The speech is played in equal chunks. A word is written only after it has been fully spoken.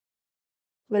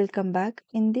Welcome back.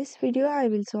 In this video, I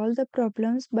will solve the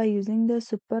problems by using the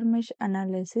super mesh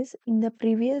analysis. In the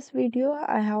previous video,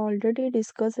 I have already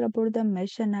discussed about the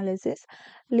mesh analysis.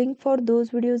 Link for those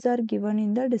videos are given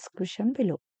in the description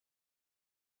below.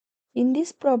 In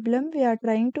this problem, we are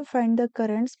trying to find the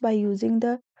currents by using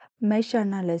the mesh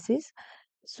analysis.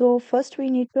 So first we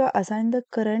need to assign the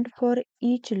current for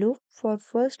each loop. For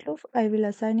first loop, I will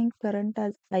assigning current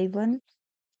as I1.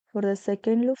 For the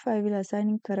second loop, I will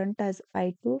assigning current as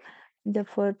I2.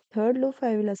 For third loop,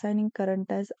 I will assigning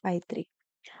current as I3.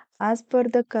 As per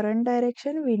the current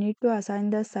direction, we need to assign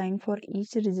the sign for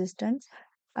each resistance.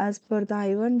 As per the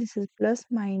I1, this is plus,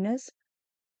 minus,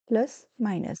 plus,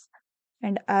 minus.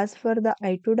 And as for the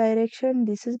I2 direction,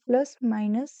 this is plus,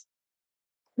 minus,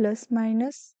 plus,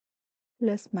 minus,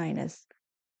 plus, minus.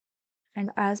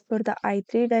 And as per the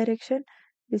I3 direction,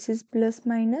 this is plus,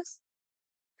 minus,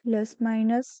 plus,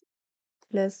 minus,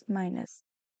 plus, minus.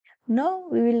 Now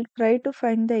we will try to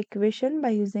find the equation by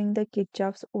using the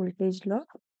Kirchhoff's voltage law.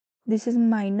 This is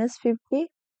minus 50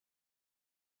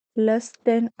 plus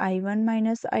 10 I1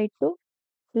 minus I2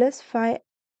 plus 5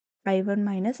 I1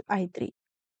 minus I3.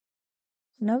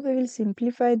 Now we will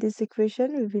simplify this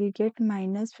equation. We will get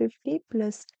minus 50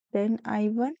 plus 10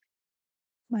 I1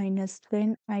 minus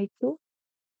 10 I2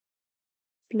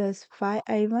 plus 5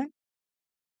 I1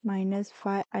 minus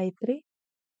 5 I3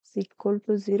 is equal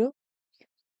to 0.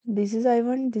 This is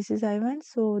I1, this is I1.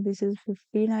 So this is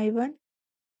 15 I1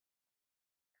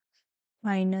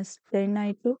 minus 10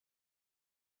 I2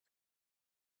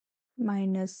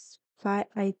 minus 5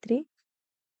 I3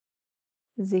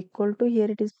 is equal to, here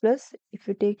it is plus, if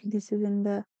you take this is in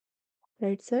the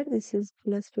right side, this is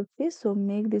plus 50, so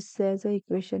make this as a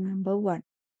equation number 1.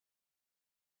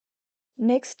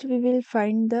 Next we will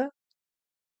find the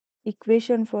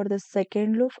equation for the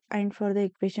second loop and for the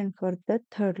equation for the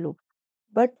third loop.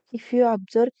 But if you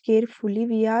observe carefully,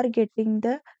 we are getting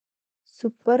the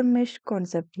super mesh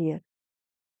concept here,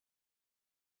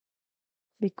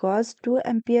 because 2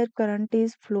 ampere current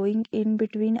is flowing in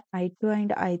between I2 and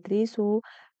I3, so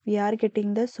we are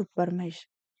getting the super mesh.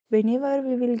 Whenever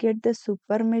we will get the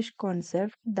super mesh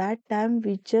concept, that time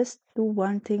we just do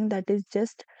one thing, that is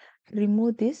just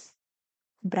remove this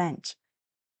branch.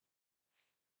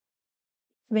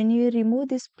 When you remove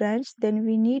this branch, then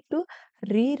we need to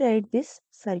rewrite this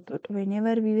circuit.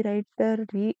 Whenever we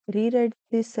rewrite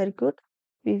this circuit,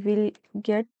 we will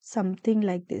get something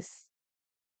like this.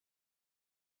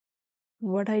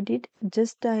 What I did,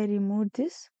 just I removed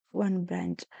this one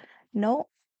branch. Now,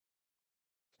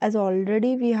 as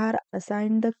already we are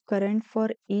assigned the current for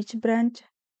each branch,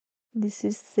 this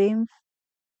is same.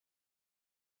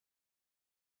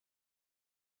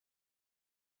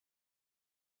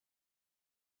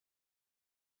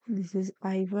 This is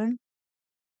I1,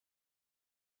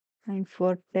 and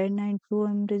for 10 and 2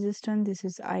 ohm resistance, this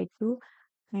is I2,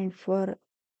 and for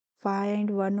 5 and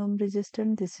 1 ohm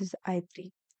resistance, this is I3.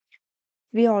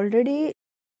 We already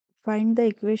find the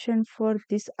equation for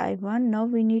this I1. Now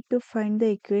we need to find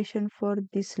the equation for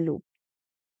this loop.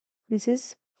 This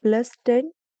is plus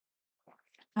 10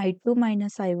 I2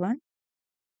 minus I1,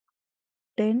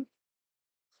 10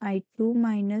 I2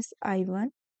 minus I1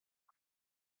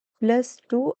 plus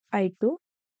 2 I2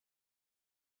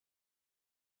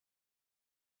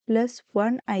 plus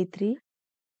 1 I3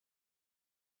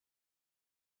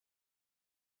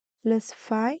 plus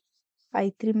 5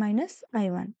 I3 minus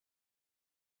I1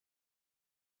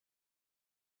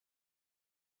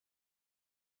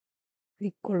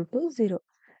 equal to 0.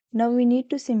 Now we need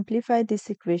to simplify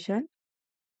this equation.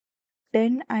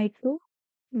 10 I2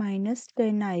 minus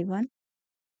 10 I1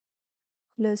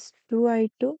 plus 2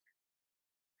 I2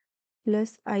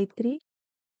 plus I3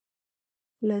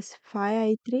 plus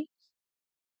 5 I3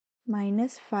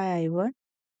 minus 5 I1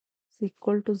 is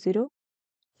equal to 0.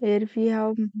 Here we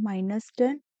have minus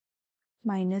 10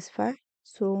 minus 5.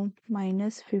 So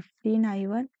minus 15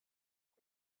 I1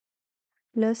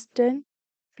 plus 10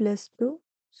 plus 2.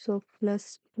 So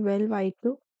plus 12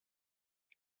 I2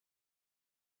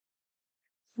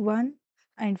 1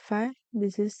 and 5.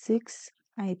 This is 6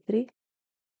 I3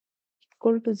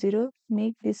 equal to 0.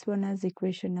 Make this one as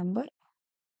equation number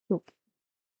 2.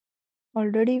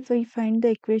 Already we find the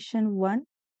equation 1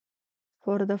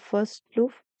 for the first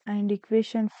loop and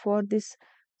equation for this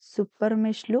super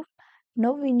mesh loop.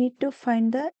 Now we need to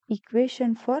find the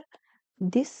equation for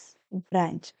this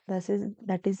branch. That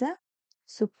is a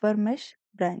super mesh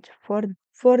branch.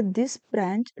 For this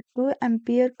branch, 2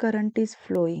 ampere current is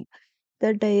flowing.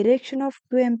 The direction of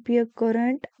 2 ampere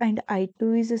current and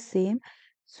I2 is the same.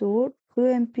 So 2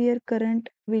 ampere current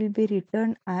will be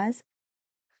written as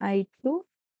I2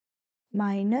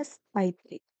 minus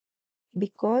I3,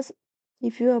 because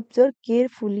if you observe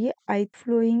carefully, I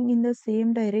flowing in the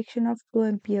same direction of 2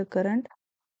 ampere current,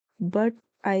 but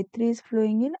I3 is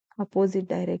flowing in opposite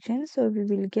direction. So we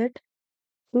will get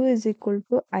 2 is equal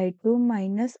to I2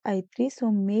 minus I3.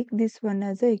 So make this one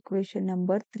as a equation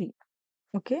number 3.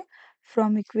 Okay.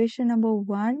 From equation number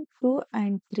 1, 2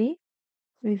 and 3,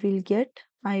 we will get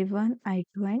I1, I2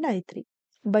 and I3.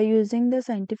 By using the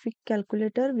scientific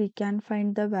calculator, we can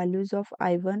find the values of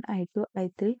I1, I2,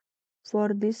 I3.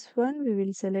 For this one, we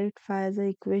will select 5 as a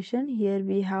equation. Here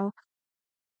we have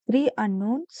 3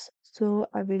 unknowns. So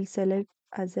I will select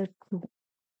as a 2.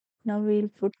 Now we will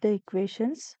put the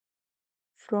equations.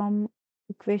 From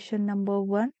equation number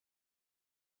 1,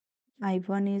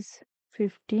 I1 is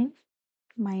 15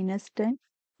 minus 10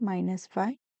 minus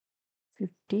 5,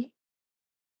 50.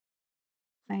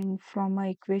 And from my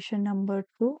equation number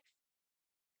 2,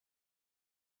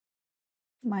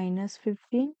 minus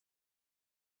 15,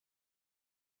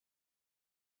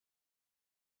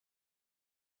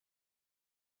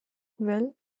 12,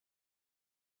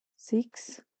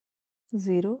 6,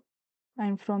 0.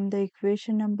 And from the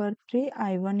equation number 3,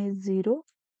 I1 is 0,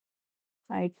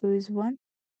 I2 is 1,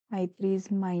 I3 is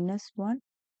minus 1,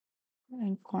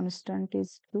 and constant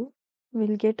is 2.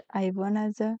 We'll get I1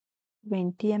 as a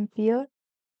 20 ampere,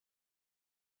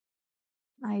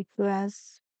 I2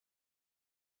 as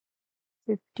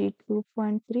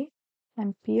 52.3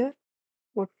 ampere,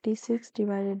 46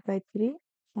 divided by 3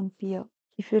 ampere.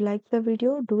 If you like the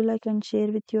video, do like and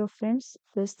share with your friends.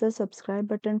 Press the subscribe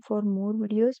button for more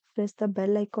videos. Press the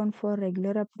bell icon for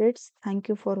regular updates. Thank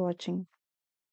you for watching.